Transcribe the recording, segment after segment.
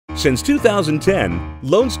Since 2010,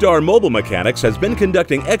 Lone Star Mobile Mechanics has been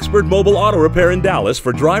conducting expert mobile auto repair in Dallas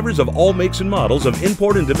for drivers of all makes and models of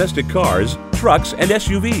import and domestic cars, trucks, and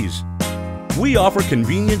SUVs. We offer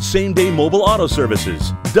convenient same-day mobile auto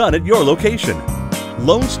services done at your location.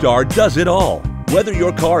 Lone Star does it all, whether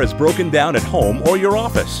your car is broken down at home or your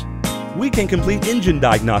office. We can complete engine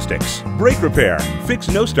diagnostics, brake repair, fix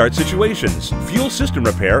no-start situations, fuel system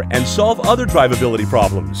repair, and solve other drivability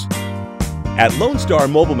problems. At Lone Star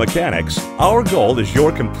Mobile Mechanics, our goal is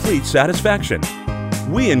your complete satisfaction.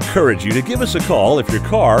 We encourage you to give us a call if your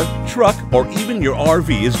car, truck, or even your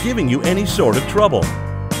RV is giving you any sort of trouble.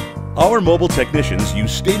 Our mobile technicians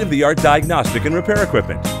use state-of-the-art diagnostic and repair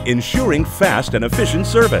equipment, ensuring fast and efficient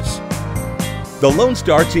service. The Lone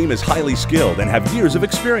Star team is highly skilled and have years of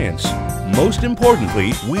experience. Most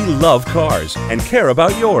importantly, we love cars and care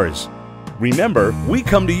about yours. Remember, we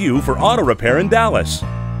come to you for auto repair in Dallas.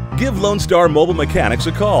 Give Lone Star Mobile Mechanics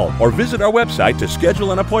a call or visit our website to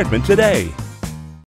schedule an appointment today.